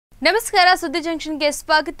ನಮಸ್ಕಾರ ಸುದ್ದಿ ಜಂಕ್ಷನ್ಗೆ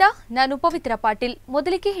ಸ್ವಾಗತ. ನಾನು ಪವಿತ್ರ ಪಾಟೀಲ್.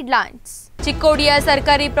 ಮೊದಲಿಗೆ ಹೆಡ್ಲೈನ್ಸ್. ಚಿಕ್ಕೋಡಿಯ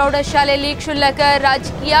ಸರ್ಕಾರಿ ಪ್ರೌಢಶಾಲೆಯಲ್ಲಿ ಕ್ಷುಲ್ಲಕ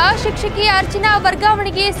ರಾಜಕೀಯ, ಶಿಕ್ಷಕಿ ಅರ್ಚನಾ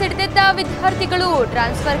ವರ್ಗಾವಣೆಗೆ ಸಿಡಿದೆದ್ದ ವಿದ್ಯಾರ್ಥಿಗಳು,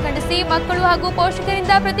 ಟ್ರಾನ್ಸ್ಫರ್ ಖಂಡಿಸಿ ಮಕ್ಕಳು ಹಾಗೂ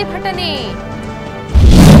ಪೋಷಕರಿಂದ ಪ್ರತಿಭಟನೆ.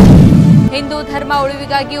 ಹಿಂದೂ ಧರ್ಮ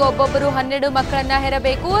ಉಳಿವಿಗಾಗಿ ಒಬ್ಬೊಬ್ಬರು 12 ಮಕ್ಕಳನ್ನ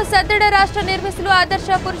ಹೆರಬೇಕು, ಸದೃಢ ರಾಷ್ಟ್ರ ನಿರ್ಮಿಸಲು ಆದರ್ಶ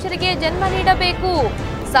ಪುರುಷರಿಗೆ ಜನ್ಮ ನೀಡಬೇಕು.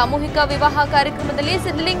 ಸಾಮೂಹಿಕ ವಿವಾಹ ಕಾರ್ಯಕ್ರಮದಲ್ಲಿ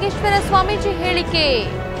ಸಿದ್ದಲಿಂಗೇಶ್ವರ ಸ್ವಾಮೀಜಿ ಹೇಳಿಕೆ.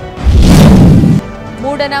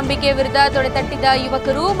 ಮೂಢನಂಬಿಕೆ ವಿರುದ್ಧ ತೊಡೆತಟ್ಟಿದ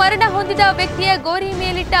ಯುವಕರು, ಮರಣ ಹೊಂದಿದ ವ್ಯಕ್ತಿಯ ಗೋರಿ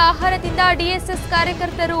ಮೇಲಿಟ್ಟ ಆಹಾರದಿಂದ ಡಿಎಸ್ಎಸ್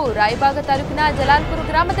ಕಾರ್ಯಕರ್ತರು. ರಾಯಬಾಗ ತಾಲೂಕಿನ ಜಲಾಲ್ಪುರ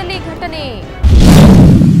ಗ್ರಾಮದಲ್ಲಿ ಘಟನೆ.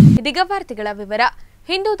 ಇದೀಗ ವಾರ್ತೆಗಳ ವಿವರ.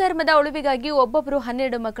 ಹಿಂದೂ ಧರ್ಮದ ಉಳಿವಿಗಾಗಿ ಒಬ್ಬೊಬ್ಬರು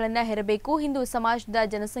 12 ಮಕ್ಕಳನ್ನ ಹೆರಬೇಕು. ಹಿಂದೂ ಸಮಾಜದ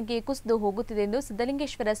ಜನಸಂಖ್ಯೆ ಕುಸಿದು ಹೋಗುತ್ತಿದೆ ಎಂದು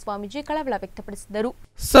ಸಿದ್ದಲಿಂಗೇಶ್ವರ ಸ್ವಾಮೀಜಿ ಕಳವಳ ವ್ಯಕ್ತಪಡಿಸಿದರು.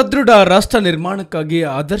 ಸದೃಢ ರಾಷ್ಟ್ರ ನಿರ್ಮಾಣಕ್ಕಾಗಿ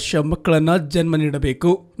ಆದರ್ಶ ಮಕ್ಕಳನ್ನ ಜನ್ಮ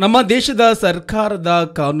ನೀಡಬೇಕು. ನಮ್ಮ ದೇಶದ ಸರ್ಕಾರದ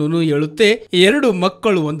ಕಾನೂನು ಹೇಳುತ್ತೆ 2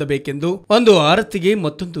 ಮಕ್ಕಳು ಹೊಂದಬೇಕೆಂದು. ಒಂದು ಆರತಿಗೆ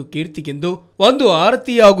ಮತ್ತೊಂದು ಕೀರ್ತಿಗೆಂದು. ಒಂದು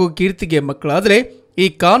ಆರತಿ ಹಾಗೂ ಕೀರ್ತಿಗೆ ಮಕ್ಕಳಾದ್ರೆ ಈ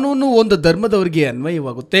ಕಾನೂನು ಒಂದು ಧರ್ಮದವರಿಗೆ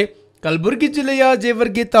ಅನ್ವಯವಾಗುತ್ತೆ. ಕಲಬುರಗಿ ಜಿಲ್ಲೆಯ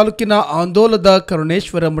ಜೇವರ್ಗಿ ತಾಲೂಕಿನ ಆಂದೋಲದ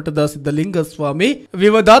ಕರುಣೇಶ್ವರ ಮಠದ ಸಿದ್ದಲಿಂಗ ಸ್ವಾಮಿ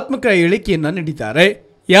ವಿವಾದಾತ್ಮಕ ಹೇಳಿಕೆಯನ್ನ ನೀಡಿದ್ದಾರೆ.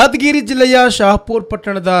 ಯಾದಗಿರಿ ಜಿಲ್ಲೆಯ ಶಹಾಪುರ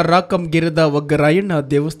ಪಟ್ಟಣದ ರಾಕಂಗಿರದ ಒಗ್ಗರಾಯಣ್ಣ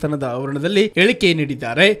ದೇವಸ್ಥಾನದ ಆವರಣದಲ್ಲಿ ಹೇಳಿಕೆ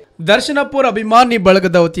ನೀಡಿದ್ದಾರೆ. ದರ್ಶನಪುರ ಅಭಿಮಾನಿ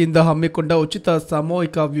ಬಳಗದ ವತಿಯಿಂದ ಹಮ್ಮಿಕೊಂಡ ಉಚಿತ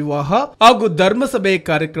ಸಾಮೂಹಿಕ ವಿವಾಹ ಹಾಗೂ ಧರ್ಮಸಭೆ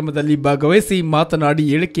ಕಾರ್ಯಕ್ರಮದಲ್ಲಿ ಭಾಗವಹಿಸಿ ಮಾತನಾಡಿ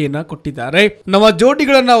ಹೇಳಿಕೆಯನ್ನ ಕೊಟ್ಟಿದ್ದಾರೆ. ನವ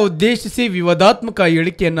ಜೋಡಿಗಳನ್ನ ಉದ್ದೇಶಿಸಿ ವಿವಾದಾತ್ಮಕ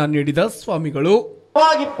ಹೇಳಿಕೆಯನ್ನ ನೀಡಿದ ಸ್ವಾಮಿಗಳು,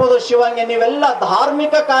 ಶಿವಂಗೆ ನೀವೆಲ್ಲ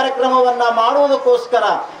ಧಾರ್ಮಿಕ ಕಾರ್ಯಕ್ರಮವನ್ನ ಮಾಡುವುದಕ್ಕೋಸ್ಕರ,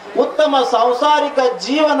 ಉತ್ತಮ ಸಾಂಸಾರಿಕ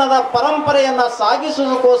ಜೀವನದ ಪರಂಪರೆಯನ್ನ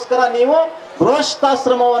ಸಾಗಿಸುವುದಕ್ಕೋಸ್ಕರ ನೀವು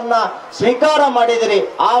ಗೃಹಸ್ಥಾಶ್ರಮವನ್ನ ಸ್ವೀಕಾರ ಮಾಡಿದಿರಿ.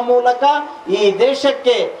 ಆ ಮೂಲಕ ಈ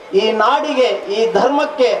ದೇಶಕ್ಕೆ, ಈ ನಾಡಿಗೆ, ಈ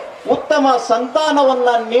ಧರ್ಮಕ್ಕೆ ಉತ್ತಮ ಸಂತಾನವನ್ನ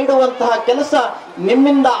ನೀಡುವಂತಹ ಕೆಲಸ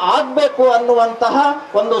ನಿಮ್ಮಿಂದ ಆಗ್ಬೇಕು ಅನ್ನುವಂತಹ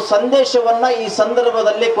ಒಂದು ಸಂದೇಶವನ್ನ ಈ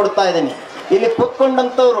ಸಂದರ್ಭದಲ್ಲಿ ಕೊಡ್ತಾ ಇದ್ದೀನಿ. ಇಲ್ಲಿ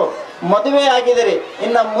ಕೂತ್ಕೊಂಡಂತವ್ರು ಮದುವೆ ಆಗಿದಿರಿ,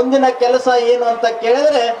 ಇನ್ನ ಮುಂದಿನ ಕೆಲಸ ಏನು ಅಂತ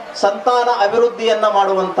ಕೇಳಿದ್ರೆ ಸಂತಾನ ಅಭಿವೃದ್ಧಿಯನ್ನ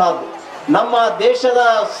ಮಾಡುವಂತಹದ್ದು. ನಮ್ಮ ದೇಶದ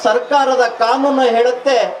ಸರ್ಕಾರದ ಕಾನೂನು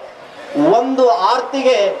ಹೇಳುತ್ತೆ, ಒಂದು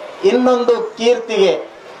ಆರ್ತಿಗೆ ಇನ್ನೊಂದು ಕೀರ್ತಿಗೆ,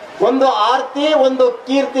 ಒಂದು ಆರ್ತಿ ಒಂದು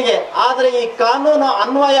ಕೀರ್ತಿಗೆ. ಆದರೆ ಈ ಕಾನೂನು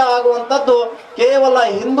ಅನ್ವಯ ಆಗುವಂಥದ್ದು ಕೇವಲ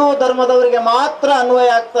ಹಿಂದೂ ಧರ್ಮದವರಿಗೆ ಮಾತ್ರ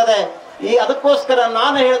ಅನ್ವಯ ಆಗ್ತದೆ. ಅದಕ್ಕೋಸ್ಕರ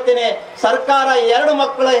ನಾನು ಹೇಳ್ತೀನಿ, ಸರ್ಕಾರ 2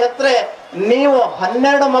 ಮಕ್ಕಳು ಹೆತ್ತರೆ ನೀವು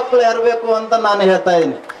 12 ಮಕ್ಕಳು ಹೆರಬೇಕು ಅಂತ ನಾನು ಹೇಳ್ತಾ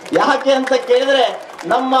ಇದ್ದೀನಿ. ಯಾಕೆ ಅಂತ ಕೇಳಿದ್ರೆ,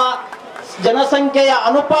 ನಮ್ಮ ಜನಸಂಖ್ಯೆಯ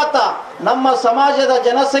ಅನುಪಾತ, ನಮ್ಮ ಸಮಾಜದ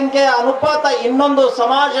ಜನಸಂಖ್ಯೆಯ ಅನುಪಾತ ಇನ್ನೊಂದು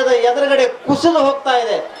ಸಮಾಜದ ಎದುರುಗಡೆ ಕುಸಿದು ಹೋಗ್ತಾ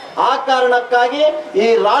ಇದೆ. ಆ ಕಾರಣಕ್ಕಾಗಿ ಈ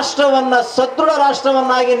ರಾಷ್ಟ್ರವನ್ನ ಸದೃಢ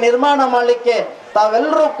ರಾಷ್ಟ್ರವನ್ನಾಗಿ ನಿರ್ಮಾಣ ಮಾಡಲಿಕ್ಕೆ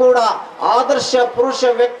ತಾವೆಲ್ಲರೂ ಕೂಡ ಆದರ್ಶ ಪುರುಷ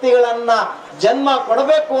ವ್ಯಕ್ತಿಗಳನ್ನ ಜನ್ಮ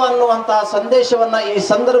ಕೊಡಬೇಕು ಅನ್ನುವಂತಹ ಸಂದೇಶವನ್ನ ಈ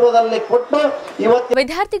ಸಂದರ್ಭದಲ್ಲಿ ಕೊಟ್ಟು ಇವತ್ತು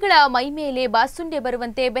ವಿದ್ಯಾರ್ಥಿಗಳ ಮೈ ಮೇಲೆ ಬಾಸುಂಡೆ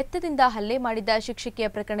ಬರುವಂತೆ ಬೆತ್ತದಿಂದ ಹಲ್ಲೆ ಮಾಡಿದ ಶಿಕ್ಷಕಿಯ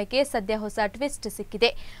ಪ್ರಕರಣಕ್ಕೆ ಸದ್ಯ ಹೊಸ ಟ್ವಿಸ್ಟ್ ಸಿಕ್ಕಿದೆ.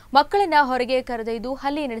 ಮಕ್ಕಳನ್ನ ಹೊರಗೆ ಕರೆದೊಯ್ದು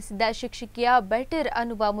ಹಲ್ಲೆ ನಡೆಸಿದ್ದ ಶಿಕ್ಷಕಿಯ ಬೆಟರ್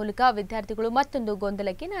ಅನ್ನುವ ಮೂಲಕ ವಿದ್ಯಾರ್ಥಿಗಳು ಮತ್ತೊಂದು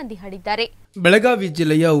ಗೊಂದಲಕ್ಕೆ ನಾಂದಿ ಹಾಡಿದ್ದಾರೆ. ಬೆಳಗಾವಿ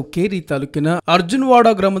ಜಿಲ್ಲೆಯ ಉಕ್ಕೇರಿ ತಾಲೂಕಿನ ಅರ್ಜುನವಾಡ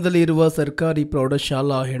ಗ್ರಾಮದಲ್ಲಿ ಇರುವ ಸರ್ಕಾರಿ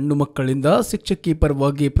ಪ್ರೌಢಶಾಲಾ ಹೆಣ್ಣು ಮಕ್ಕಳಿಂದ ಶಿಕ್ಷಕಿ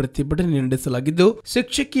ಪರವಾಗಿ ಪ್ರತಿಭಟನೆ ನಡೆಸಲಾಗಿದ್ದು,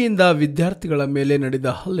 ಶಿಕ್ಷಕಿಯಿಂದ ವಿದ್ಯಾರ್ಥಿಗಳ ಮೇಲೆ ನಡೆದ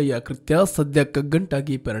ಹಲ್ಲೆಯ ಕೃತ್ಯ ಸದ್ಯ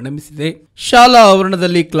ಕಗ್ಗಂಟಾಗಿ ಪರಿಣಮಿಸಿದೆ. ಶಾಲಾ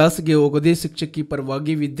ಆವರಣದಲ್ಲಿ ಕ್ಲಾಸ್ಗೆ ಹೋಗದೆ ಶಿಕ್ಷಕಿ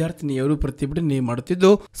ಪರವಾಗಿ ವಿದ್ಯಾರ್ಥಿನಿಯರು ಪ್ರತಿಭಟನೆ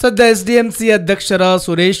ಮಾಡುತ್ತಿದ್ದು, ಸದ್ಯ ಎಸ್ಡಿಎಂಸಿ ಅಧ್ಯಕ್ಷರ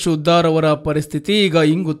ಸುರೇಶ್ ಉದ್ದಾರ್ ಅವರ ಪರಿಸ್ಥಿತಿ ಈಗ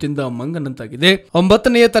ಇಂಗು ತಿಂದ ಮಂಗನಂತಾಗಿದೆ.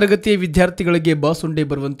 9ನೇ ತರಗತಿಯ ವಿದ್ಯಾರ್ಥಿಗಳಿಗೆ ಬಾಸುಂಡೆ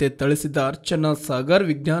ಬರುವಂತೆ ಥಳಿಸಿದ ಅರ್ಚನಾ ಸಾಗರ್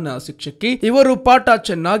ವಿಜ್ಞಾನ ಶಿಕ್ಷಕಿ. ಇವರು ಪಾಠ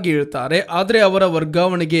ಚೆನ್ನಾಗಿ ಹೇಳ್ತಾರೆ, ಆದರೆ ಅವರ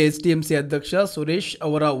ವರ್ಗಾವಣೆಗೆ ಎಸ್ಡಿಎಂಸಿ ಅಧ್ಯಕ್ಷ ಸುರೇಶ್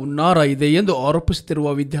ಅವರ ಹುನ್ನಾರ ಇದೆ ಎಂದು ಆರೋಪಿಸುತ್ತಿರುವ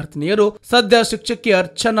ವಿದ್ಯಾರ್ಥಿನಿಯರು ಸದ್ಯ ಶಿಕ್ಷಕಿ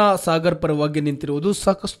ಅರ್ಚನಾ ಸಾಗರ್ ಪರವಾಗಿ ನಿಂತಿರುವುದು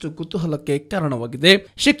ಸಾಕಷ್ಟು ಕುತೂಹಲಕ್ಕೆ ಕಾರಣವಾಗಿದೆ.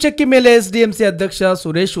 ಶಿಕ್ಷಕಿ ಮೇಲೆ ಎಸ್ಡಿಎಂಸಿ ಅಧ್ಯಕ್ಷ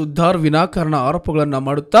ಸುರೇಶ್ ಉದ್ದಾರ್ ವಿನಾಕಾರಣ ಆರೋಪಗಳನ್ನ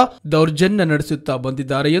ಮಾಡುತ್ತಾ ದೌರ್ಜನ್ಯ ನಡೆಸುತ್ತಾ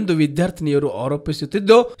ಬಂದಿದ್ದಾರೆ ಎಂದು ವಿದ್ಯಾರ್ಥಿನಿಯರು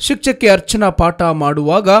ಆರೋಪಿಸುತ್ತಿದ್ದು, ಶಿಕ್ಷಕಿ ಅರ್ಚನಾ ಪಾಠ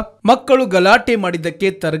ಮಾಡುವಾಗ ಮಕ್ಕಳು ಗಲಾಟೆ ಮಾಡಿದ್ದಕ್ಕೆ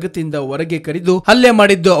ತರಗತಿಯಿಂದ ಹೊರಗೆ ಕರೆದು ಹಲ್ಲೆ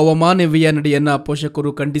ಮಾಡಿದ್ದು ಅವಮಾನವೀಯ ನಡೆಯನ್ನ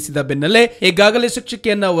ಪೋಷಕರು ಖಂಡಿಸಿದ ಬೆನ್ನಲ್ಲೇ ಈಗಾಗಲೇ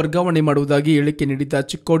ಶಿಕ್ಷಕಿಯನ್ನ ವರ್ಗಾವಣೆ ಮಾಡುವುದಾಗಿ ಹೇಳಿಕೆ ನೀಡಿದ್ದ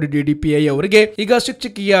ಚಿಕ್ಕೋಡಿ ಡಿಡಿಪಿಐ ಅವರಿಗೆ ಈಗ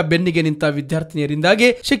ಶಿಕ್ಷಕಿಯ ಬೆನ್ನಿಗೆ ನಿಂತ ವಿದ್ಯಾರ್ಥಿನಿಯರಿಂದಾಗಿ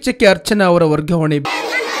ಶಿಕ್ಷಕಿ ಅರ್ಚನಾ ಅವರ ವರ್ಗಾವಣೆ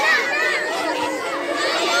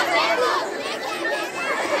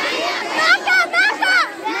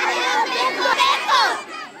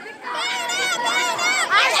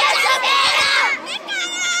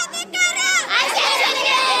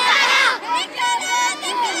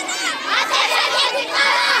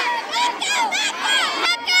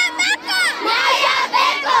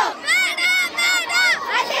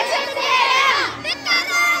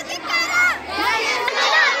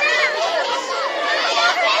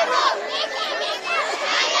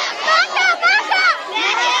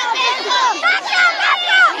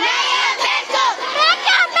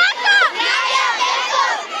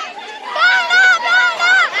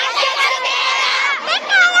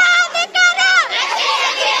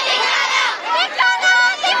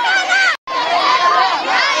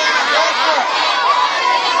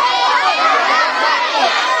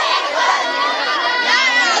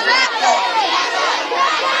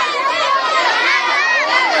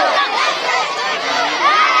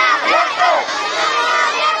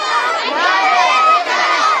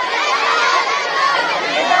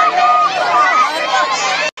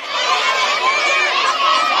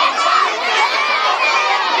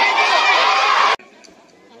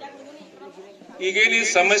ಈಗೇನು ಈ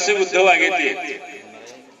ಸಮಸ್ಯೆ ಉದ್ಭವ ಆಗೈತಿ,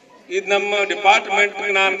 ಇದು ನಮ್ಮ ಡಿಪಾರ್ಟ್ಮೆಂಟ್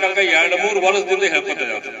ನಾನು ಕಾಲ 2-3 ವರ್ಷದಿಂದ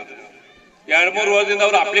ಹೇಳ್ಕೊತಿದ್ದೆ. 2-3 ವರ್ಷದಿಂದ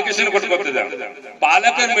ಅವ್ರು ಅಪ್ಲಿಕೇಶನ್ ಕೊಟ್ಕೊತಿದ್ದಾರೆ.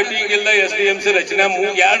 ಪಾಲಕರ ಮೀಟಿಂಗ್ ಇಲ್ಲ, SDMC ರಚನೆ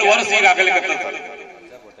 2 ವರ್ಷ ಈಗ ಆಗಲಿಕ್ಕೆ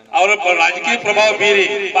ಅವ್ರ ರಾಜಕೀಯ ಪ್ರಭಾವ ಬೀರಿ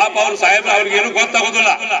ಪಾಪ ಅವ್ರ ಸಾಹೇಬ್ ಅವ್ರಿಗೇನು ಗೊತ್ತಾಗೋದಿಲ್ಲ.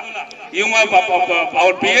 ಇವ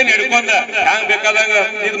ಅವ್ರ PN ಹಿಡ್ಕೊಂಡ ಹ್ಯಾಂಗ್ ಬೇಕಾದಂಗ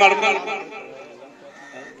ಇದು ಮಾಡ್ಕೊಂಡ್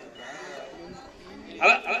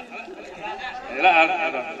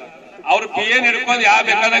ಅವ್ರ PN ಹಿಡ್ಕೊಂಡು ಯಾವ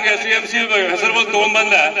ಬೇಕಾದಂಗ SDMC ಹೆಸರುಗಳು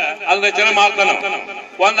ತಗೊಂಡ್ಬಂದ ಅದ್ ರಚನೆ ಮಾಡ್ತಾನ.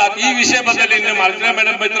 ಈ ವಿಷಯ ಬದಲಿ ಮಾರ್ಜಿನಾ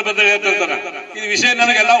ಮೇಡಮ್ ಬೈತರ ಬದಲಿ ಹೇಳ್ತಾನ. ಈ ವಿಷಯ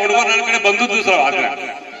ನನಗೆಲ್ಲ ಹುಡುಗರು ನನ್ನ ಕಡೆ ಬಂದದ್ದು ಸರ್. ಆಗ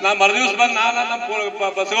ನಾ ಮರದಿವ್ಸ ಬಂದ್ ನಮ್ಮ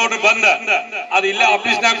ಬಸಗೌಡ್ರು ಬಂದ ಅದ್ ಇಲ್ಲೇ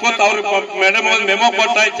ಆಫೀಸ್ನಾಗ ಕೊತ್ತ ಅವ್ರ ಮೇಡಮ್ ಒಂದು ಮೆಮೊ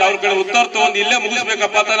ಕೊಟ್ಟಾಯ್ತು. ಅವ್ರ ಕಡೆ ಉತ್ತರ ತಗೊಂಡ್ ಇಲ್ಲೇ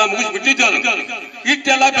ಮುಗಿಸ್ಬೇಕಪ್ಪ ಅಂತ ನಾ ಮುಗಿಸ್ಬಿಟ್ಟಿದ್ದು.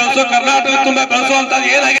 ಇಷ್ಟೆಲ್ಲ ಬೆಳೆಸೋ ಕರ್ನಾಟಕ ತುಂಬಾ ಬೆಳೆಸೋ ಅಂತ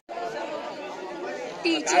ಏನಾಗಿದೆ.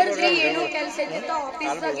 ಟೀಚರ್ಸ್ರಿ ಏನೋ ಕೆಲಸ ಇದ್ದಿತ್ತು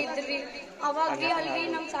ಆಫೀಸ್ದಾಗ ಇದ್ರಿ. ಅವಾಗ್ರಿ ಅಲ್ರಿ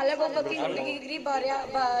ನಮ್ ಶಾಲೆಗೆ ಹೋಗ್ಬೇಕ್ರಿ ಹುಡುಗಿಗ್ರಿ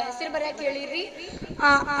ಹೆಸರು ಬರ್ಯಾಕ ಹೇಳಿರಿ.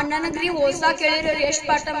 ನನಗ್ರಿ ಓದ್ಸಾಕ್ ಹೇಳಿರಿ. ಎಷ್ಟ್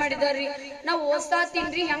ಪಾಠ ಮಾಡಿದಾರ್ರಿ. ನಾವ್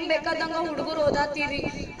ಓದ್ಸಾತೀನ್ರಿ, ಹೆಂಗ್ ಬೇಕಾದಂಗ ಹುಡುಗರು ಓದಾತೀರಿ.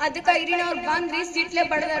 ಅದಕ್ಕಾಗ್ರಿ ನಾವ್ ಬಂದ್ರಿ ಸಿಟ್ಲೆ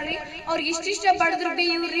ಬಡದಾರ್ರಿ. ಅವ್ರಿಗೆ ಇಷ್ಟಿಷ್ಟ ಬಡದ್ರು ಬಿ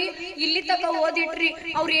ಇವ್ರಿ ಇಲ್ಲಿ ತಕ ಓದಿಟ್ರಿ.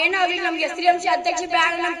 ಅವ್ರ ಏನಾಗ್ಲಿ ನಮ್ಗೆ SDMC ಅಧ್ಯಕ್ಷ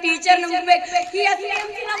ಬ್ಯಾಡ, ನಮ್ ಟೀಚರ್ ನಮ್ಗೆ ಬೇಕು. ಈ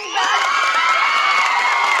SDMC ನಮ್ಗೆ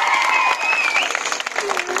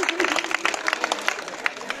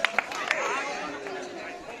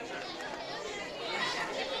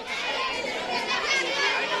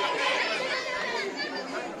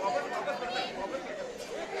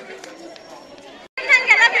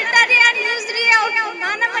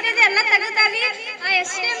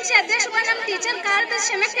SDMC ಅಧ್ಯಕ್ಷರು ನಮ್ಮ ಟೀಚರ್ ಕಾಲ್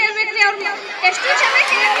ಕ್ಷಮೆ ಕೇಳ್ಬೇಕ್ರಿ. ಅವ್ರು ಎಷ್ಟು ಕ್ಷಮೆ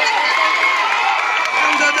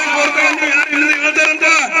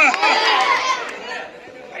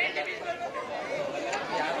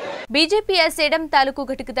ಬಿಜೆಪಿಯ ಸೇಡಂ ತಾಲೂಕು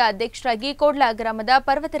ಘಟಕದ ಅಧ್ಯಕ್ಷರಾಗಿ ಕೋಡ್ಲಾ ಗ್ರಾಮದ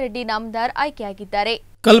ಪರ್ವತರೆಡ್ಡಿ ನಾಮದಾರ್ ಆಯ್ಕೆಯಾಗಿದ್ದಾರೆ.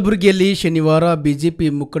 ಕಲಬುರಗಿಯಲ್ಲಿ ಶನಿವಾರ ಬಿಜೆಪಿ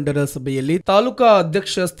ಮುಖಂಡರ ಸಭೆಯಲ್ಲಿ ತಾಲೂಕಾ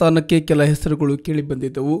ಅಧ್ಯಕ್ಷ ಸ್ಥಾನಕ್ಕೆ ಕೆಲ ಹೆಸರುಗಳು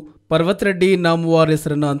ಕೇಳಿಬಂದಿದ್ದವು. ಪರ್ವತರೆಡ್ಡಿ ನಾಮವಾರ್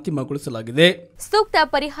ಹೆಸರನ್ನು ಅಂತಿಮಗೊಳಿಸಲಾಗಿದೆ. ಸೂಕ್ತ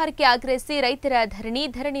ಪರಿಹಾರಕ್ಕೆ ಆಗ್ರಹಿಸಿ ರೈತರ ಧರಣಿ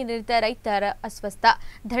ನಿರತ ರೈತರ ಅಸ್ವಸ್ಥ.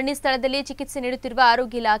 ಧರಣಿ ಸ್ಥಳದಲ್ಲಿ ಚಿಕಿತ್ಸೆ ನೀಡುತ್ತಿರುವ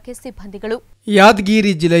ಆರೋಗ್ಯ ಇಲಾಖೆ ಸಿಬ್ಬಂದಿಗಳು.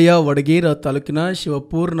 ಯಾದಗಿರಿ ಜಿಲ್ಲೆಯ ವಡಗೇರ ತಾಲೂಕಿನ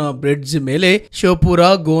ಶಿವಪುರ್ನ ಬ್ರಿಡ್ಜ್ ಮೇಲೆ ಶಿವಪುರ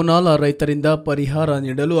ಗೋನಾಲ ರೈತರಿಂದ ಪರಿಹಾರ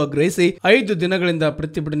ನೀಡಲು ಆಗ್ರಹಿಸಿ 5 ದಿನಗಳಿಂದ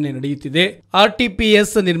ಪ್ರತಿಭಟನೆ ನಡೆಯುತ್ತಿದೆ.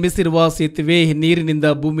 RTPS ನಿರ್ಮಿಸಿರುವ ಸೇತುವೆ ನೀರಿನಿಂದ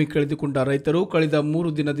ಭೂಮಿ ಕಳೆದುಕೊಂಡ ರೈತರು ಕಳೆದ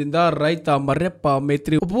 3 ದಿನದಿಂದ ರೈತ ಮರ್ಯಪ್ಪ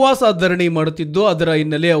ಮೇತ್ರಿ ಉಪವಾಸ ಧರಣಿ ಮಾಡುತ್ತಿದ್ದು, ಅದರ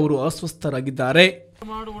ಹಿನ್ನೆಲೆ ಅವರು ಅಸ್ವಸ್ಥರಾಗಿದ್ದಾರೆ.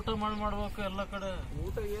 ಊಟ ಮಾಡ್ಬೇಕು ಎಲ್ಲ ಕಡೆ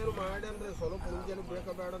ಊಟ ಏನು ಮಾಡಿ ಅಂದ್ರೆ ಸ್ವಲ್ಪ ಮುಂಜಾನೆ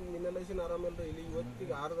ಬೇಕಾ ಬೇಡ ನಿನ್ನೆಲ್ಲೈಸಿನ ಆರಾಮಿಲ್ರಿ. ಇಲ್ಲಿ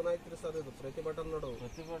ಇವತ್ತಿಗೆ 6 ದಿನ ಆಯ್ತ್ರಿ ಸರ್. ಇದು ಪ್ರತಿಭಟನೆ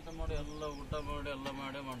ಮಾಡಿ ಎಲ್ಲ ಊಟ ಮಾಡಿ ಎಲ್ಲ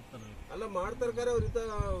ಮಾಡೇ ಮಾಡ್ತಾರ್ರಿ. ಅಲ್ಲ ಮಾಡ್ತಾರ ಕರೆ ಅವ್ರ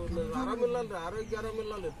ಆರಾಮಿಲ್ಲ ಅಲ್ರಿ, ಆರೋಗ್ಯ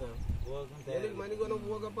ಆರಾಮಿಲ್ಲ ಅಲ್ಲಿತ್ತ. ಎಲ್ಲಿಗೆ ಮನೆಗೂ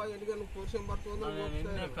ಹೋಗಪ್ಪ, ಎಲ್ಲಿಗೆ ಕೂರ್ಸ್ಕೊಂಡ್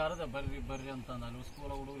ಬರ್ತದೆ ಕರೆದ ಬರ್ರಿ ಅಂತ. ನಾನು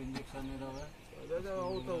ಸ್ಕೂಲ್ ಹುಡುಗರು ಇಂಜೆಕ್ಷನ್ ಇದಾವೆ.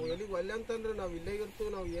 ಹೌದು, ಎಲ್ಲಿಗೆ ಒಲ್ಲೆ ಅಂತಂದ್ರೆ ನಾವ್ ಇಲ್ಲೇ ಇರ್ತೀವಿ.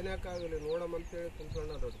 ನಾವ್ ಏನ್ಯಾಕಾಗಲಿ ನೋಡಮಂತೇಳಿ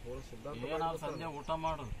ಕುಂತ್ಕೊಂಡ ಸಂಜೆ ಊಟ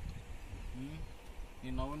ಮಾಡು. ಈ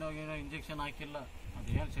ನೋವಿನಾಗೇನೋ ಇಂಜೆಕ್ಷನ್ ಹಾಕಿಲ್ಲ,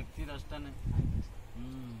 ಅದೇನು ಶಕ್ತಿ ಇದೆ ಅಷ್ಟೇನೆ.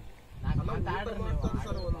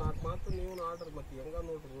 ಸರ್ ಒಂದ್ 4 ಮಾತು ನೀವು ಆರ್ಡರ್ ಮತ್ತೆ ಹೆಂಗ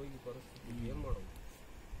ನೋಡ್ರಿ ರೋಗಿ ಪರಿಸ್ಥಿತಿ ಏನ್ ಮಾಡೋದು.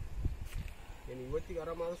 ಏನ್ ಇವತ್ತಿಗೆ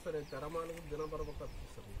ಆರಾಮಾದ ಸರ್, ಆರಾಮಾಗ ದಿನ ಬರ್ಬೇಕಾಗ್ತದೆ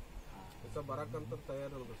ಸರ್. ಹೊಸ ಬರಕಂತ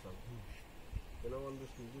ತಯಾರಿಲ್ರಿ ಸರ್. ಏನೋ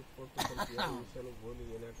ಒಂದಿಷ್ಟು ಇಂಜೆಕ್ಷನ್ ಕೊಟ್ಟು ಸ್ವಲ್ಪ ವಿಷಯ ಗೋಲಿ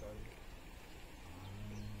ಏನ್ಯಾಕಾಗಲಿ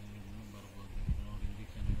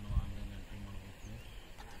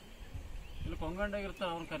ಇಲ್ಲಿ ಕೊಂಗಂಡಾಗಿರ್ತಾರ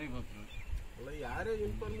ಅವ್ರು ಕರಿಬೇಕು. ಅಲ್ಲ ಯಾರೇ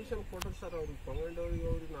ಇನ್ಫಾರ್ಮೇಶನ್ ಕೊಡ್ರಿ ಸರ್ ಅವ್ರಿಗೆ ಕೊಂಗಂಡವ್ರಿಗೆ.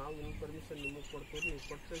 ಅವ್ರಿಗೆ ನಾವು ಇನ್ಫಾರ್ಮೇಶನ್ ನಿಮಗೆ ಕೊಡ್ತೀವಿ, ನೀವು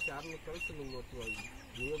ಕೊಟ್ಟು ಯಾರನ್ನ ಕಳಿಸಿ ನಿಮ್ಗೆ ಗೊತ್ತವಾಗಿ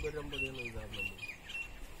ನೀವೇ ಬೇರೆ ಎಂಬುದು ಏನೋ ಇದಾದ ನಮಗೆ.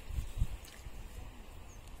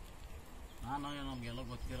 ನಮಗೆಲ್ಲ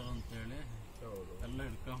ಗೊತ್ತಿರೋ ಅಂತೇಳಿ ಹೌದು ಎಲ್ಲ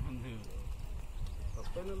ಹಿಡ್ಕೊಂಡ್ಬಂದು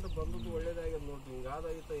ತಪ್ಪೇನಂದ್ರೆ ಬಂದದ್ದು ಒಳ್ಳೇದಾಗ್ಯದ ನೋಡ್ರಿ.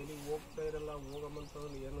 ಹಿಂಗಾದಾಗಿತ್ತ ಎಲ್ಲಿಗೆ ಹೋಗ್ತಾ ಇರಲ್ಲ,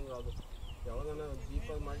 ಹೋಗಮ್ಮಂತಂದ್ರೆ ಏನು ಅದು ಯಾವಾಗನ ಜೀಪ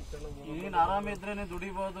ಮಾಡಿಕೊಂಡು ಏನು ಆರಾಮಿದ್ರೇನೆ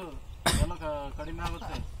ದುಡಿಬೋದು, ಎಲ್ಲ ಕಡಿಮೆ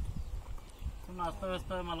ಆಗುತ್ತೆ. ಸುಮ್ಮನೆ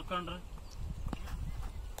ಅಸ್ತವ್ಯಸ್ತ ಮಲ್ಕೊಂಡ್ರೆ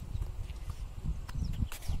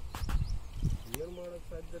ಏನು ಮಾಡೋಕ್ಕೆ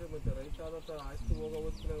ಸಾಧ್ಯ ರೀ. ಮತ್ತೆ ರೈತ ಆದತ್ತ ಆಸ್ತಿ ಹೋಗೋ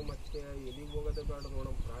ಹೊತ್ತಿನಾಗ ಮತ್ತೆ ಎಲ್ಲಿಗೆ ಹೋಗೋದೇ ಬೇಡ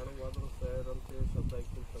ನೋಡಮ್, ಪ್ರಾಣವಾದರೂ ಅಂತೇಳಿ ಶಬ್ದ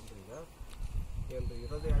ಹಾಕಿರ್ತಂದ್ರೆ ಈಗ ಏನ್ರಿ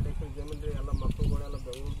ಇರೋದೇ 2 ಎಕರೆ ಜಮೀನು ರೀ. ಎಲ್ಲ ಮಕ್ಕಳುಗಳೆಲ್ಲ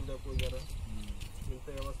ಬೆಂಗಳೂರು ದುಡಿಯಕ್ಕೆ ಹೋಗ್ಯಾರ. ಇಂಥ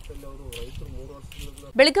ವ್ಯವಸ್ಥೆಯಲ್ಲಿ ಅವರು ರೈತರು 3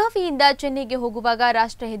 ವರ್ಷದಿಂದ. ಬೆಳಗಾವಿಯಿಂದ ಚೆನ್ನೈಗೆ ಹೋಗುವಾಗ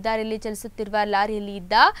ರಾಷ್ಟ್ರ ಹೆದ್ದಾರಿಯಲ್ಲಿ ಚಲಿಸುತ್ತಿರುವ ಲಾರಿಯಲ್ಲಿ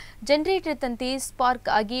ಇದ್ದ ಜನರೇಟರ್ ತಂತಿ ಸ್ಪಾರ್ಕ್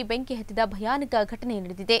ಆಗಿ ಬೆಂಕಿ ಹತ್ತಿದ ಭಯಾನಕ ಘಟನೆ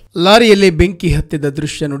ನಡೆದಿದೆ. ಲಾರಿಯಲ್ಲಿ ಬೆಂಕಿ ಹತ್ತಿದ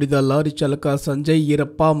ದೃಶ್ಯ ನೋಡಿದ ಲಾರಿ ಚಾಲಕ ಸಂಜಯ್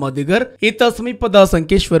ಈರಪ್ಪ ಮಾದಿಗರ್ ಈತ ಸಮೀಪದ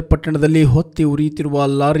ಸಂಕೇಶ್ವರ್ ಪಟ್ಟಣದಲ್ಲಿ ಹೊತ್ತಿ ಉರಿಯುತ್ತಿರುವ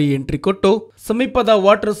ಲಾರಿ ಎಂಟ್ರಿ ಕೊಟ್ಟು ಸಮೀಪದ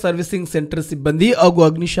ವಾಟರ್ ಸರ್ವಿಸಿಂಗ್ ಸೆಂಟರ್ ಸಿಬ್ಬಂದಿ ಹಾಗೂ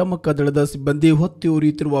ಅಗ್ನಿಶಾಮಕ ದಳದ ಸಿಬ್ಬಂದಿ ಹೊತ್ತಿ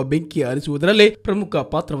ಉರಿಯುತ್ತಿರುವ ಬೆಂಕಿ ಆರಿಸುವುದರಲ್ಲಿ ಪ್ರಮುಖ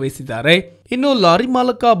ಪಾತ್ರ ವಹಿಸಿದ್ದಾರೆ. ಇನ್ನು ಲಾರಿ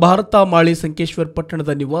ಮಾಲಕ ಭಾರತ ಮಾಳಿ ಸಂಕೇಶ್ವರ್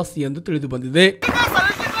ಪಟ್ಟಣದ ನಿವಾಸಿ ಎಂದು ತಿಳಿದು ಬಂದಿದೆ.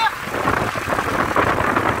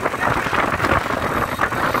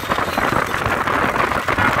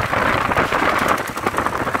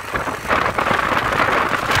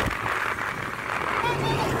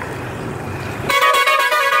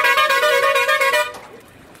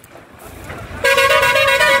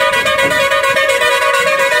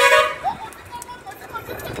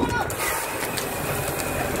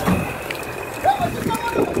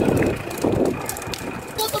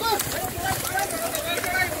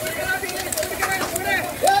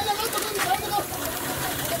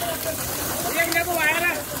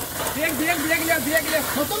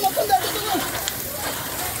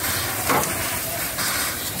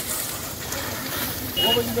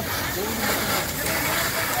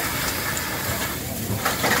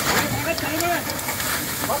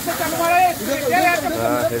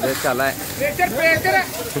 चला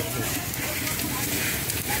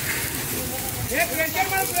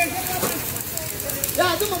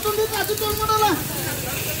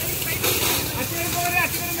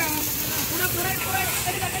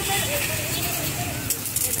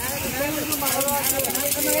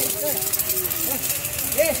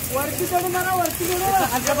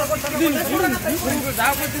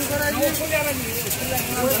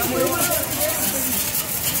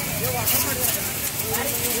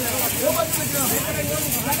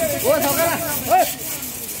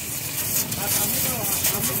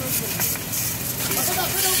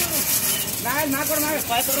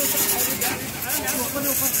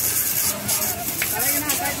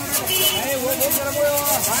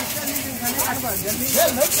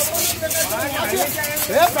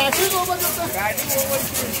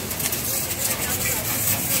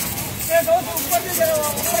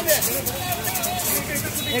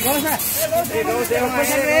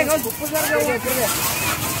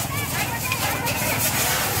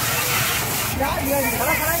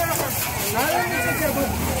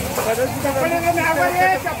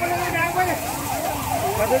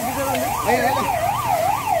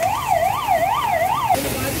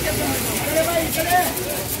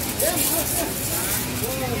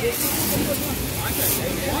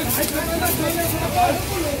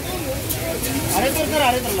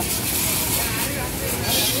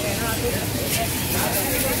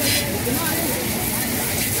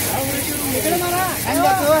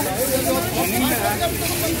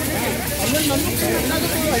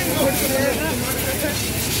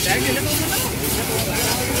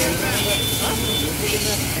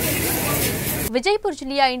ವಿಜಯಪುರ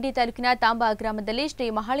ಜಿಲ್ಲೆಯ ಇಂಡಿ ತಾಲೂಕಿನ ತಾಂಬಾ ಗ್ರಾಮದಲ್ಲಿ ಶ್ರೀ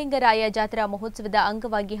ಮಹಾಲಿಂಗರಾಯ ಜಾತ್ರಾ ಮಹೋತ್ಸವದ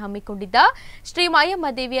ಅಂಗವಾಗಿ ಹಮ್ಮಿಕೊಂಡಿದ್ದ ಶ್ರೀ ಮಾಯಮ್ಮ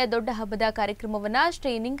ದೇವಿಯ ದೊಡ್ಡ ಹಬ್ಬದ ಕಾರ್ಯಕ್ರಮವನ್ನು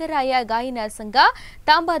ಶ್ರೀ ನಿಂಗರಾಯ ಗಾಯನ ಸಂಘ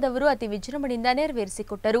ತಾಂಬಾದವರು ಅತಿ ವಿಜೃಂಭಣೆಯಿಂದ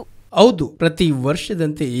ನೆರವೇರಿಸಿಕೊಟ್ಟರು. ಹೌದು, ಪ್ರತಿ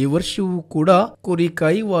ವರ್ಷದಂತೆ ಈ ವರ್ಷವೂ ಕೂಡ ಕುರಿ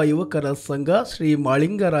ಕಾಯುವ ಯುವಕರ ಸಂಘ ಶ್ರೀ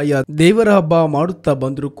ಮಾಳಿಂಗರಾಯ ದೇವರ ಹಬ್ಬ ಮಾಡುತ್ತಾ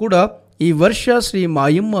ಬಂದರೂ ಕೂಡ ಈ ವರ್ಷ ಶ್ರೀ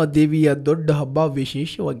ಮಾಯಮ್ಮ ದೇವಿಯ ದೊಡ್ಡ ಹಬ್ಬ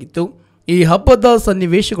ವಿಶೇಷವಾಗಿತ್ತು. ಈ ಹಬ್ಬದ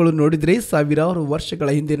ಸನ್ನಿವೇಶಗಳು ನೋಡಿದ್ರೆ ಸಾವಿರಾರು ವರ್ಷಗಳ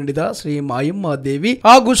ಹಿಂದೆ ನಡೆದ ಶ್ರೀ ಮಾಯಮ್ಮ ದೇವಿ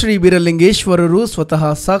ಹಾಗೂ ಶ್ರೀ ಬೀರಲಿಂಗೇಶ್ವರರು ಸ್ವತಃ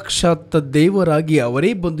ಸಾಕ್ಷಾತ್ ದೇವರಾಗಿ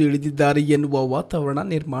ಅವರೇ ಬಂದು ಇಳಿದಿದ್ದಾರೆ ಎನ್ನುವ ವಾತಾವರಣ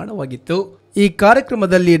ನಿರ್ಮಾಣವಾಗಿತ್ತು. ಈ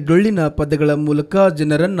ಕಾರ್ಯಕ್ರಮದಲ್ಲಿ ಡೊಳ್ಳಿನ ಪದಗಳ ಮೂಲಕ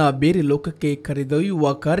ಜನರನ್ನ ಬೇರೆ ಲೋಕಕ್ಕೆ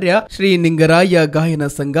ಕರೆದೊಯ್ಯುವ ಕಾರ್ಯ ಶ್ರೀ ನಿಂಗರಾಯ ಗಾಯನ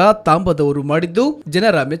ಸಂಘ ತಾಂಬದವರು ಮಾಡಿದ್ದು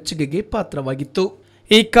ಜನರ ಮೆಚ್ಚುಗೆಗೆ ಪಾತ್ರವಾಗಿತ್ತು.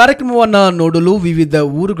 ಈ ಕಾರ್ಯಕ್ರಮವನ್ನ ನೋಡಲು ವಿವಿಧ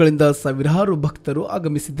ಊರುಗಳಿಂದ ಸಾವಿರಾರು ಭಕ್ತರು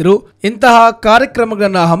ಆಗಮಿಸಿದರು. ಇಂತಹ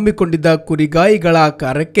ಕಾರ್ಯಕ್ರಮಗಳನ್ನು ಹಮ್ಮಿಕೊಂಡಿದ್ದ ಕುರಿಗಾಯಿಗಳ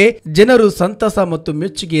ಕಾರ್ಯಕ್ಕೆ ಜನರು ಸಂತಸ ಮತ್ತು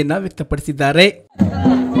ಮೆಚ್ಚುಗೆಯನ್ನ ವ್ಯಕ್ತಪಡಿಸಿದ್ದಾರೆ.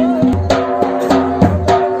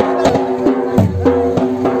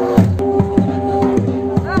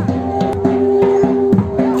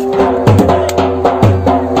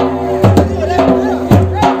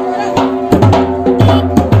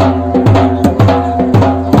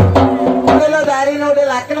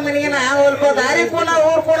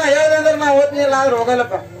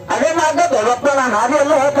 ಅದೇ ಮಾತಪ್ಪ ನಾನು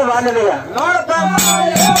ಅದೆಲ್ಲ ಹೋಗ್ತಾ ಬಾಂಧವ್ಯ ನೋಡಪ್ಪ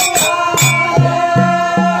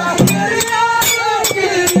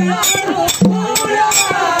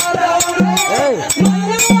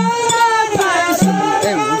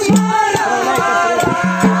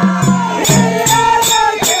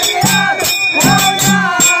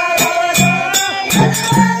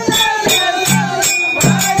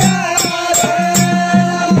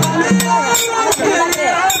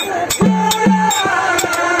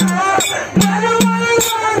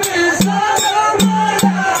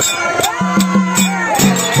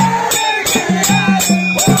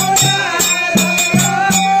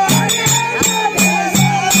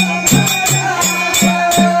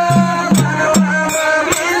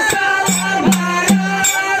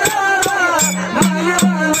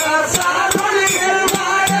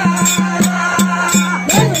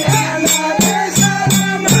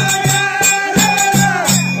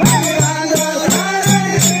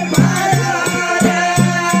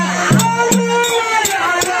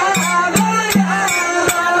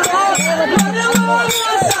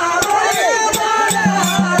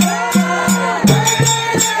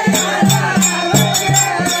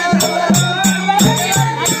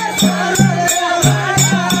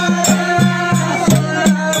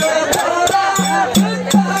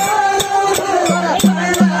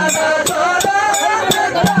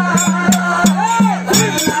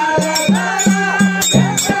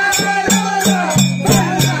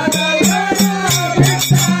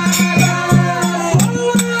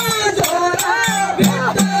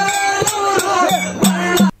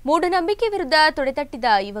ಮೂಢನಂಬಿಕೆ ವಿರುದ್ಧ ತೊಡೆತಟ್ಟಿದ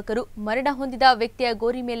ಯುವಕರು, ಮರಣ ಹೊಂದಿದ ವ್ಯಕ್ತಿಯ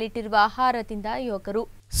ಗೋರಿ ಮೇಲಿಟ್ಟಿರುವ ಆಹಾರ ತಿಂದ ಯುವಕರು.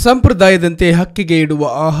 ಸಂಪ್ರದಾಯದಂತೆ ಹಕ್ಕಿಗೆ ಇಡುವ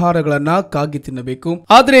ಆಹಾರಗಳನ್ನ ಕಾಗೆ ತಿನ್ನಬೇಕು.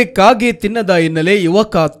 ಆದರೆ ಕಾಗೆ ತಿನ್ನದ ಹಿನ್ನೆಲೆ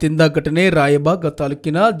ಯುವಕ ತಿಂದ ಘಟನೆ ರಾಯಬಾಗ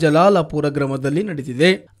ತಾಲೂಕಿನ ಜಲಾಲಪುರ ಗ್ರಾಮದಲ್ಲಿ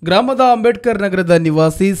ನಡೆದಿದೆ. ಗ್ರಾಮದ ಅಂಬೇಡ್ಕರ್ ನಗರದ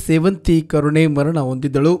ನಿವಾಸಿ ಸೇವಂತಿ ಕರುಣೆ ಮರಣ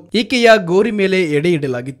ಹೊಂದಿದ್ದಳು. ಈಕೆಯ ಗೋರಿ ಮೇಲೆ ಎಡೆ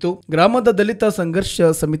ಇಡಲಾಗಿತ್ತು. ಗ್ರಾಮದ ದಲಿತ ಸಂಘರ್ಷ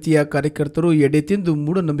ಸಮಿತಿಯ ಕಾರ್ಯಕರ್ತರು ಎಡೆ ತಿಂದು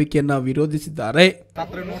ಮೂಢನಂಬಿಕೆಯನ್ನ ವಿರೋಧಿಸಿದ್ದಾರೆ.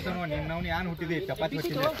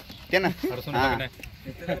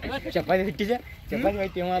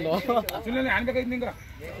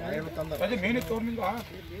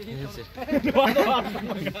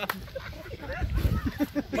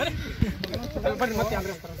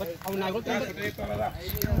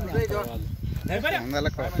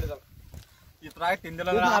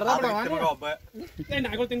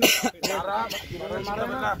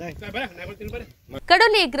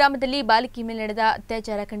 ಕಡೋಲಿ ಗ್ರಾಮದಲ್ಲಿ ಬಾಲಕಿ ಮೇಲೆ ನಡೆದ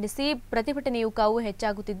ಅತ್ಯಾಚಾರ ಖಂಡಿಸಿ ಪ್ರತಿಭಟನೆಯು ಕಾವು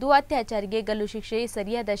ಹೆಚ್ಚಾಗುತ್ತಿದ್ದು, ಅತ್ಯಾಚಾರಿಗೆ ಗಲ್ಲು ಶಿಕ್ಷೆ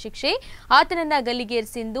ಸರಿಯಾದ ಶಿಕ್ಷೆ, ಆತನನ್ನ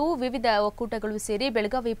ಗಲ್ಲಿಗೇರಿಸೆಂದು ವಿವಿಧ ಒಕ್ಕೂಟಗಳು ಸೇರಿ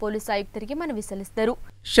ಬೆಳಗಾವಿ ಪೊಲೀಸ್ ಆಯುಕ್ತರಿಗೆ ಮನವಿ ಸಲ್ಲಿಸಿದರು.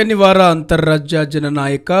 ಶನಿವಾರ ಅಂತಾರಾಜ್ಯ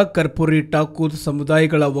ಜನನಾಯಕ ಕರ್ಪೂರಿ ಠಾಕೂರ್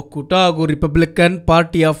ಸಮುದಾಯಗಳ ಒಕ್ಕೂಟ ಹಾಗೂ ರಿಪಬ್ಲಿಕನ್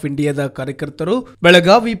ಪಾರ್ಟಿ ಆಫ್ ಇಂಡಿಯಾದ ಕಾರ್ಯಕರ್ತರು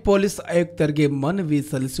ಬೆಳಗಾವಿ ಪೊಲೀಸ್ ಆಯುಕ್ತರಿಗೆ ಮನವಿ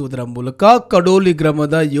ಸಲ್ಲಿಸುವುದರ ಮೂಲಕ ಕಡೋಲಿ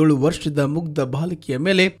ಗ್ರಾಮದ 7 ವರ್ಷದ ಮುಗ್ಧ ಬಾಲಕಿಯ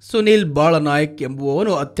ಮೇಲೆ ಸುನೀಲ್ ಬಾಳನಾಯಕ್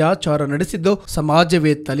ಎಂಬುವವನು ಅತ್ಯಾಚಾರ ನಡೆಸಿದ್ದು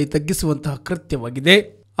ಸಮಾಜವೇ ತಲೆ ತಗ್ಗಿಸುವಂತಹ ಕೃತ್ಯವಾಗಿದೆ.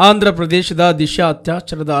 ಆಂಧ್ರ ಪ್ರದೇಶದ ದಿಶಾ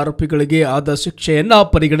ಅತ್ಯಾಚಾರದ ಆರೋಪಿಗಳಿಗೆ ಆದ ಶಿಕ್ಷೆಯನ್ನ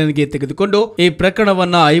ಪರಿಗಣನೆಗೆ ತೆಗೆದುಕೊಂಡು ಈ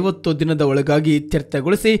ಪ್ರಕರಣವನ್ನ 50 ದಿನದ ಒಳಗಾಗಿ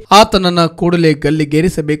ಇತ್ಯರ್ಥಗೊಳಿಸಿ ಆತನನ್ನ ಕೂಡಲೇ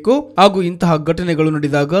ಗಲ್ಲಿಗೇರಿಸಬೇಕು ಹಾಗೂ ಇಂತಹ ಘಟನೆಗಳು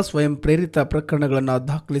ನಡೆದಾಗ ಸ್ವಯಂ ಪ್ರೇರಿತ ಪ್ರಕರಣಗಳನ್ನು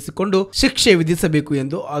ದಾಖಲಿಸಿಕೊಂಡು ಶಿಕ್ಷೆ ವಿಧಿಸಬೇಕು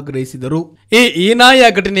ಎಂದು ಆಗ್ರಹಿಸಿದರು. ಈ ಹೀನಾಯ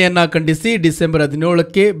ಘಟನೆಯನ್ನ ಖಂಡಿಸಿ ಡಿಸೆಂಬರ್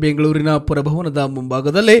 17ಕ್ಕೆ ಬೆಂಗಳೂರಿನ ಪುರಭವನದ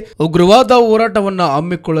ಮುಂಭಾಗದಲ್ಲಿ ಉಗ್ರವಾದ ಹೋರಾಟವನ್ನ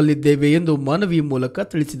ಹಮ್ಮಿಕೊಳ್ಳಲಿದ್ದೇವೆ ಎಂದು ಮನವಿ ಮೂಲಕ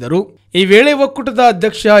ತಿಳಿಸಿದರು. ಈ ವೇಳೆ ಒಕ್ಕೂಟದ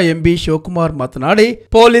ಅಧ್ಯಕ್ಷ ಎಂಬಿ ಶಿವಕುಮಾರ್ ಮಾತನಾಡಿ,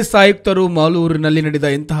 ಪೊಲೀಸ್ ಆಯುಕ್ತರು ಮಾಲೂರಿನಲ್ಲಿ ನಡೆದ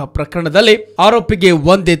ಇಂತಹ ಪ್ರಕರಣದಲ್ಲಿ ಆರೋಪಿಗೆ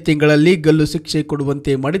 1 ತಿಂಗಳಲ್ಲಿ ಗಲ್ಲು ಶಿಕ್ಷೆ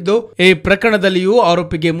ಕೊಡುವಂತೆ ಮಾಡಿದ್ದು, ಈ ಪ್ರಕರಣದಲ್ಲಿಯೂ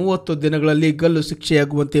ಆರೋಪಿಗೆ 30 ದಿನಗಳಲ್ಲಿ ಗಲ್ಲು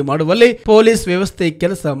ಶಿಕ್ಷೆಯಾಗುವಂತೆ ಮಾಡುವಲ್ಲಿ ಪೊಲೀಸ್ ವ್ಯವಸ್ಥೆ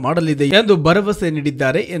ಕೆಲಸ ಮಾಡಲಿದೆ ಎಂದು ಭರವಸೆ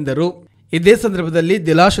ನೀಡಿದ್ದಾರೆ ಎಂದರು. ಇದೇ ಸಂದರ್ಭದಲ್ಲಿ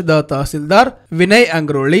ದಿಲಾಶದ ತಹಸೀಲ್ದಾರ್ ವಿನಯ್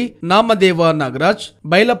ಅಂಗ್ರೋಳಿ, ನಾಮದೇವ ನಾಗರಾಜ್,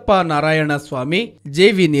 ಬೈಲಪ್ಪ ನಾರಾಯಣ ಸ್ವಾಮಿ,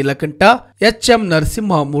 ಜೆವಿ ನೀಲಕಂಠ, ಎಚ್ಎಂ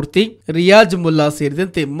ನರಸಿಂಹಮೂರ್ತಿ, ರಿಯಾಜ್ ಮುಲ್ಲಾ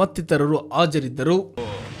ಸೇರಿದಂತೆ ಮತ್ತಿತರರು ಹಾಜರಿದ್ದರು.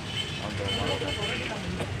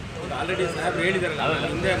 ಆಲ್ರೆಡಿ ಸಾಹೇಬ್ ಹೇಳಿದಾರಲ್ಲ,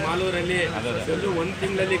 ಹಿಂದೆ ಮಾಲೂರಲ್ಲಿ 1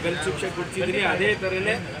 ತಿಂಗಳಲ್ಲಿ ಗಲ್ ಶಿಕ್ಷೆ ಕೊಡ್ತಿದ್ದೀನಿ, ಅದೇ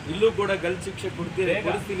ತರನೇ ಇಲ್ಲೂ ಕೂಡ ಗಲ್ ಶಿಕ್ಷೆ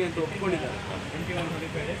ಕೊಡಿಸ್ತೀನಿ ಅಂತ ಒಪ್ಕೊಂಡಿದ್ದಾರೆ.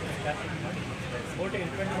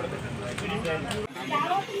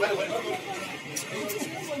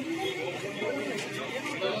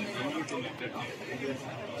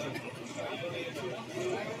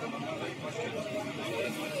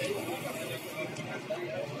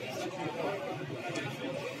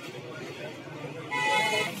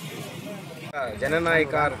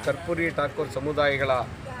 ಜನನಾಯಕ ಕರ್ಪೂರಿ ಠಾಕೂರ್ ಸಮುದಾಯಗಳ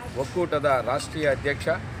ಒಕ್ಕೂಟದ ರಾಷ್ಟ್ರೀಯ ಅಧ್ಯಕ್ಷ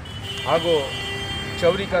ಹಾಗೂ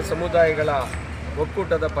ಚೌರಿಕ ಸಮುದಾಯಗಳ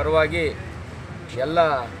ಒಕ್ಕೂಟದ ಪರವಾಗಿ ಎಲ್ಲ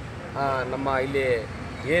ನಮ್ಮ ಇಲ್ಲಿ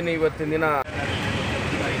ಏನು ಇವತ್ತಿನ ದಿನ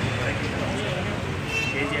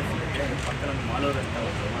KGF ಪಕ್ಕದ ಮಾಲೂರು ಅಂತ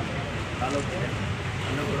ತಾಲೂಕಿದೆ,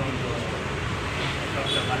 ಅಲ್ಲೂ ಕೂಡ ಒಂದು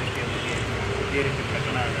ಬಾಲಕಿಯ ಬಗ್ಗೆ ಇದೇ ರೀತಿ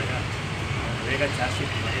ಪ್ರಕರಣ ಆದಾಗ ಬೇಗ ಚಾರ್ಜ್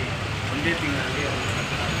ಶೀಟ್ ಮಾಡಿ 1 ತಿಂಗಳಲ್ಲಿ ಅವರು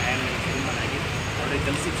ಪ್ರಕರಣ ನ್ಯಾಯಾಲಯಕ್ಕೆ ತೀರ್ಮಾನ ಆಗಿ ಅವರಿಗೆ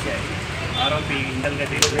ಗಲ್ಲು ಶಿಕ್ಷೆ ಆಗಿ ಆರೋಪಿ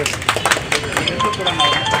ಹಿಂದಲ್ಗಡೆ ಇದಕ್ಕೂ ಕೂಡ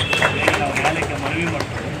ನಾವು ನ್ಯಾಯಾಲಯಕ್ಕೆ ಮನವಿ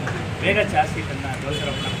ಮಾಡಿಕೊಂಡು ಬೇಗ ಚಾರ್ಜ್ ಶೀಟನ್ನು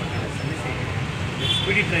ದೋಷಾರೋಪಣಾ ಪ್ರಕರಣ ಸಲ್ಲಿಸಿ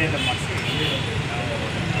ಸ್ಪೀಡಿ ಟ್ರಯಲ್ ಮಾಡಿಸಿ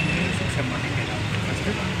ನಾವು ಶಿಕ್ಷೆ ಮಾಡಲಿಕ್ಕೆ ನಾವು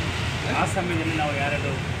ಆ ಸಮಯದಲ್ಲಿ ನಾವು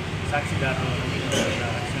ಯಾರ್ಯಾರು ಸಾಕ್ಷಿದಾರರು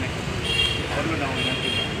ರಕ್ಷಣೆ ಅವ್ರಿಗೂ ನಾವು ವಿನಂತಿ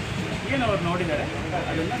ಮಾಡಿ ಏನು ಅವ್ರು ನೋಡಿದ್ದಾರೆ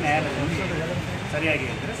ಅದನ್ನು ನ್ಯಾಯಾಲಯದಲ್ಲಿ ಸರಿಯಾಗಿ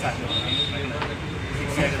ಹೇಳಿದರೆ ಸಾಕು.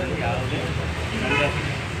 ಶಿಕ್ಷೆ ಆಗೋದ್ರಲ್ಲಿ ಯಾವುದೇ ಸಂದೇಹ ಇಲ್ಲ.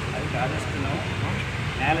 ಅದಕ್ಕೆ ಆದಷ್ಟು ನಾವು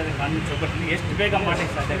ನ್ಯಾಯಾಲಯದ ಕಾನೂನು ಚೌಕಟ್ಟಲ್ಲಿ ಎಷ್ಟು ಬೇಗ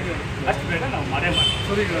ಮಾಡಲಿಕ್ಕೆ ಸಾಧ್ಯ ಅಷ್ಟು ಬೇಗ ನಾವು ಮಾಡೇ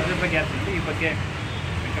ಮಾಡ್ತೀವಿ. ಅದ್ರ ಬಗ್ಗೆ ಯಾಕಂದರೆ ಈ ಬಗ್ಗೆ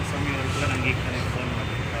ವೆಂಕಟಸ್ವಾಮಿ ಅವರು ಕೂಡ ನನಗೆ ಈಗ ತಾನೇ ಫೋನ್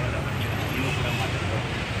ಮಾಡಿದ್ರು, ಅವೆಲ್ಲ ನೀವು ಕೂಡ ಮಾತಾಡ್ಬೋದು.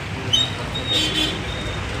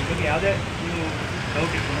 ಈ ಬಗ್ಗೆ ಯಾವುದೇ ನೀವು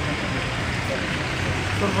ಡೌಟ್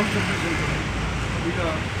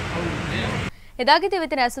ಇದಾಗಿದೆ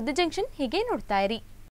ಇವತ್ತಿನ ಸುದ್ದಿ ಜಂಕ್ಷನ್. ಹೀಗೆ ನೋಡ್ತಾ ಇರಿ.